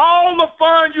have all the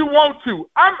fun you want to.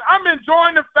 I'm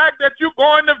enjoying the fact that you're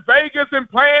going to Vegas and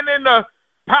playing in the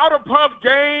Powder Puff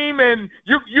game, and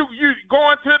you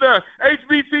going to the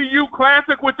HBCU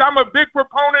Classic, which I'm a big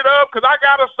proponent of because I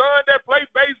got a son that plays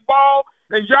baseball,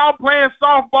 and y'all playing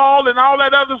softball and all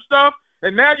that other stuff,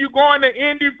 and now you're going to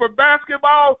Indy for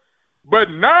basketball. But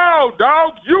no,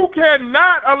 dog, you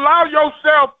cannot allow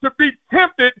yourself to be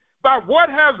tempted by what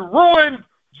has ruined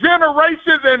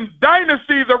generations and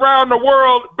dynasties around the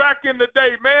world back in the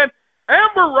day, man.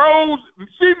 Amber Rose,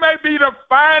 she may be the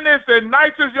finest and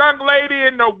nicest young lady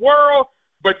in the world,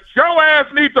 but your ass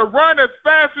needs to run as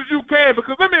fast as you can,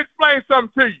 because let me explain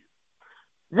something to you.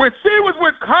 When she was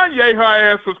with Kanye, her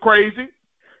ass was crazy.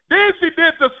 Then she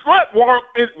did the slut walk,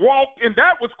 and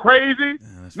that was crazy.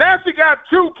 Now she got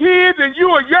 2 kids, and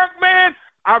you a young man.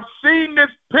 I've seen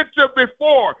this picture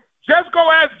before. Just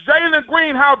go ask Jalen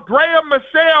Green how Drea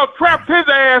Michelle trapped his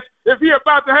ass if he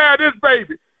about to have this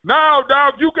baby. No,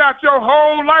 dog, you got your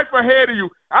whole life ahead of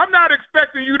you. I'm not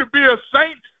expecting you to be a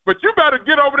saint, but you better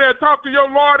get over there and talk to your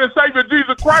Lord and Savior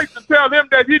Jesus Christ and tell him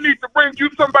that he needs to bring you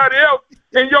somebody else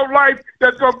in your life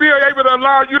that's going to be able to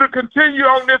allow you to continue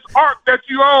on this arc that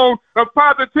you own of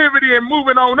positivity and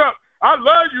moving on up. I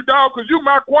love you, dog, because you're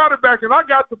my quarterback, and I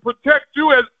got to protect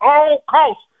you at all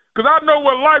costs, because I know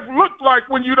what life looks like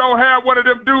when you don't have one of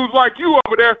them dudes like you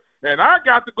over there. And I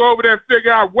got to go over there and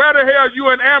figure out where the hell you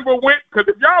and Amber went, because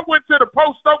if y'all went to the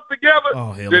Post Oak together,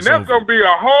 then that's going to be a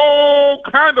whole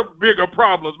kind of bigger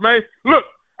problems, man. Look,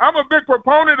 I'm a big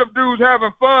proponent of dudes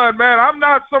having fun, man. I'm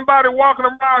not somebody walking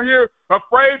around here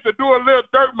afraid to do a little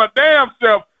dirt my damn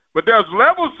self, but there's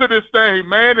levels to this thing,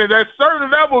 man, and at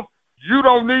certain levels, you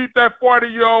don't need that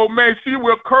 40-year-old man. She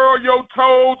will curl your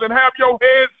toes and have your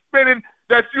head spinning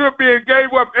that you're being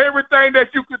gave up everything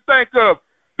that you could think of.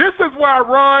 This is why I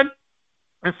run.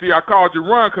 And see, I called you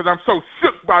run because I'm so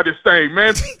shook by this thing,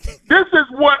 man. This is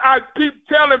what I keep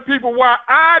telling people why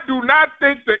I do not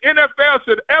think the NFL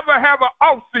should ever have an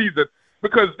off season,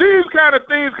 because these kind of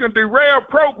things can derail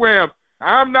programs.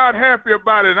 I'm not happy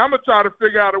about it, and I'm going to try to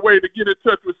figure out a way to get in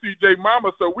touch with CJ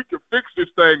Mama so we can fix this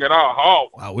thing in our hall.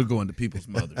 Wow, we're going to people's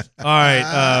mothers. All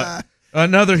right,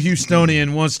 another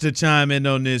Houstonian wants to chime in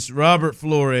on this. Robert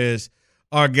Flores,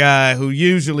 our guy who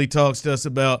usually talks to us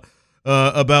about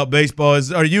baseball.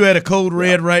 Are you at a code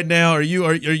red right now? Are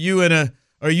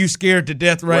you scared to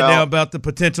death right now about the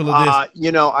potential of this?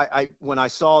 I when I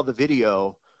saw the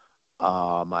video,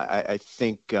 I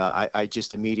think I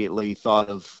just immediately thought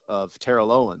of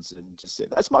Terrell Owens and just said,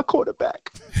 "That's my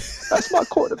quarterback. That's my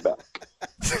quarterback."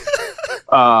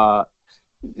 No,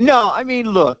 I mean,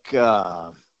 look,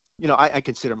 I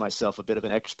consider myself a bit of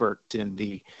an expert in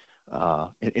the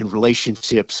in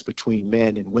relationships between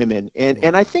men and women,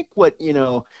 and I think what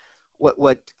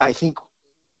I think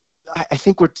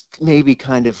we're maybe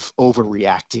kind of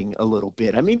overreacting a little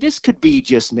bit. I mean, this could be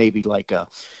just maybe like a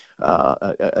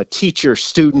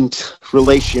teacher-student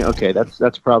relation. Okay,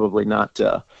 that's probably not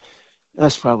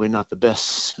that's probably not the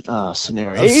best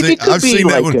scenario. I've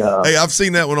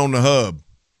seen that one on the hub.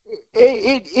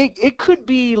 It could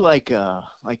be like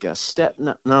a step.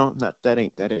 No, that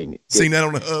ain't. Seen that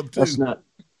on the hub too.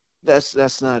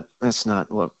 That's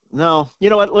not. Look, no. You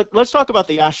know what? Let's talk about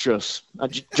the Astros.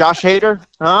 Josh Hader,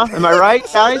 huh? Am I right,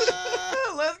 guys?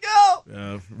 Let's go.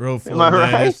 Am I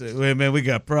right? Wait, man, we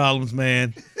got problems,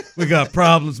 man.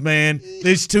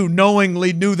 These two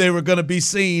knowingly knew they were going to be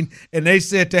seen, and they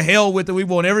said, to hell with it. We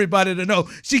want everybody to know.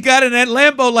 She got in that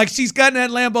Lambo like she's gotten that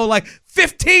Lambo like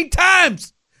 15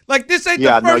 times. Like, this ain't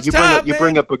the first time. You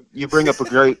bring up a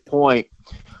great point.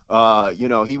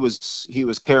 He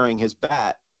was carrying his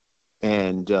bat,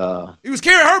 and he was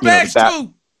carrying her bags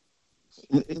too.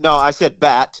 No, I said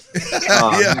bat. He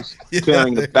was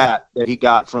carrying the bat that he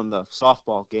got from the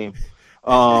softball game.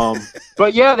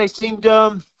 But yeah, they seemed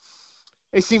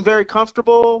very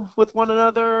comfortable with one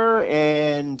another,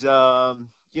 and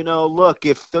look,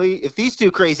 if these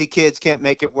two crazy kids can't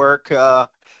make it work,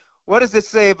 what does it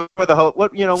say for the hope?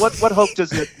 What hope do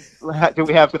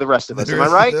we have for the rest of us? Am I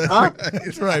right? Huh?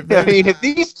 That's right. I mean, if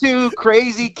these two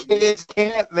crazy kids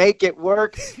can't make it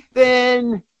work,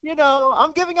 then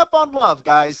I'm giving up on love,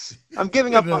 guys. I'm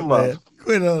giving up on love.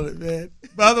 Quit on it, man.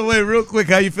 By the way, real quick,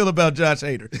 how you feel about Josh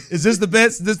Hader? Is this the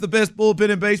best? Is this the best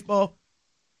bullpen in baseball?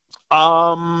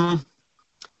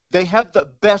 They have the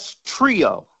best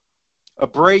trio.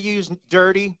 Abreu's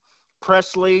dirty.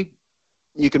 Presley,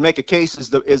 you can make a case is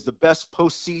the best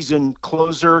postseason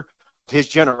closer of his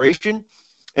generation,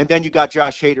 and then you got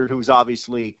Josh Hader, who's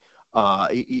obviously,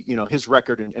 his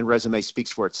record and resume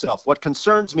speaks for itself. What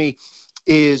concerns me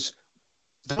is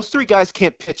those three guys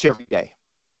can't pitch every day,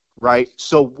 right?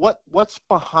 So what's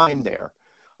behind there?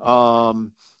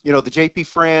 The JP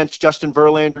France, Justin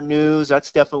Verlander news,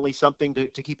 that's definitely something to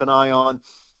keep an eye on.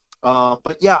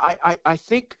 But yeah, I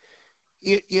think,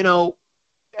 they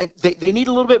need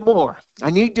a little bit more. I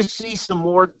need to see some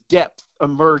more depth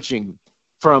emerging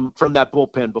from that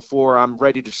bullpen before I'm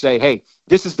ready to say, hey,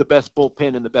 this is the best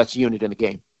bullpen and the best unit in the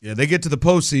game. Yeah, they get to the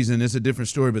postseason, it's a different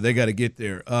story, but they got to get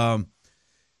there. All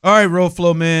right,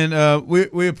 Roflo, man,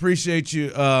 we appreciate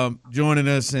you joining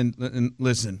us, and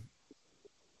listen,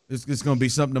 it's going to be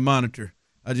something to monitor.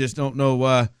 I just don't know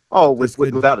why. Oh,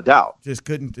 without a doubt. Just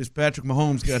couldn't. Just Patrick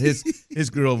Mahomes got his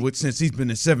girl since he's been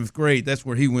in 7th grade. That's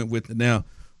where he went with it. Now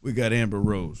we got Amber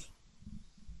Rose.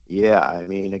 Yeah, I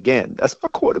mean, again, that's my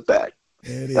quarterback.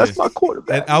 That's my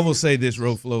quarterback. And I will say this,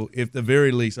 Roflo, at the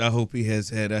very least, I hope he has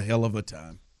had a hell of a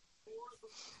time.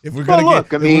 If we're gonna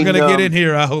get in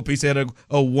here, I hope he's had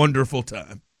a wonderful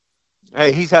time.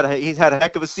 Hey, he's had a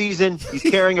heck of a season. He's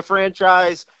carrying a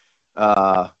franchise.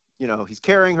 He's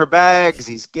carrying her bags.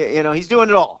 He's doing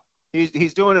it all.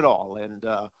 He's doing it all. And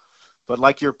but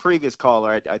like your previous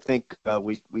caller, I think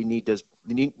we need to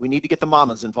get the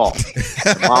mamas involved.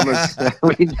 Let's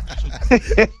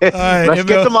get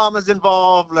the mamas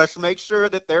involved. Let's make sure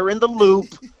that they're in the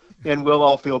loop, and we'll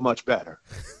all feel much better.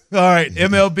 All right,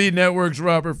 MLB Network's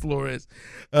Robert Flores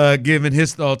giving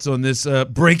his thoughts on this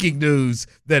breaking news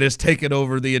that has taken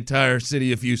over the entire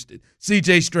city of Houston.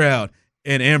 C.J. Stroud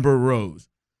and Amber Rose.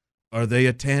 Are they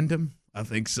a tandem? I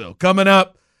think so. Coming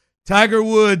up, Tiger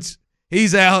Woods,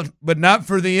 he's out, but not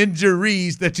for the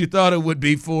injuries that you thought it would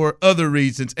be, for other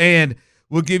reasons. And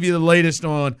we'll give you the latest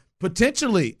on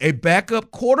potentially a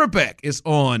backup quarterback is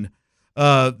on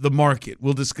the market.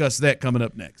 We'll discuss that coming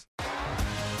up next.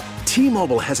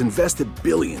 T-Mobile has invested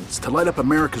billions to light up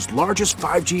America's largest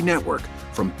 5G network,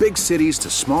 from big cities to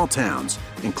small towns,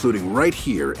 including right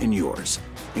here in yours.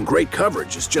 And great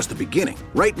coverage is just the beginning.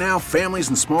 Right now, families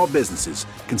and small businesses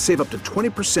can save up to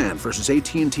 20% versus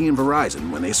AT&T and Verizon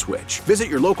when they switch. Visit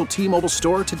your local T-Mobile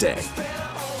store today.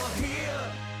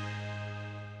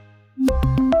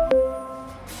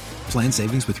 Plan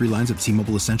savings with 3 lines of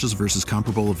T-Mobile Essentials versus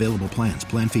comparable available plans.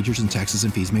 Plan features and taxes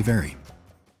and fees may vary.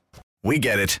 We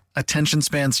get it. Attention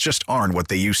spans just aren't what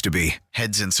they used to be.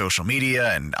 Heads in social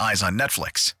media and eyes on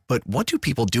Netflix. But what do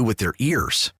people do with their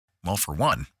ears? Well, for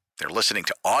one, they're listening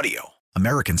to audio.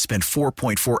 Americans spend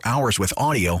 4.4 hours with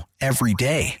audio every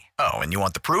day. Oh, and you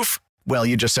want the proof? Well,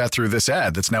 you just sat through this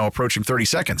ad that's now approaching 30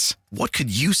 seconds. What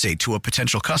could you say to a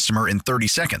potential customer in 30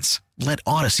 seconds? Let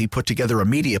Odyssey put together a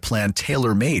media plan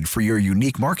tailor-made for your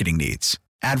unique marketing needs.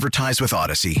 Advertise with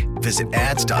Odyssey. Visit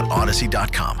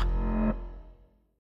ads.odyssey.com.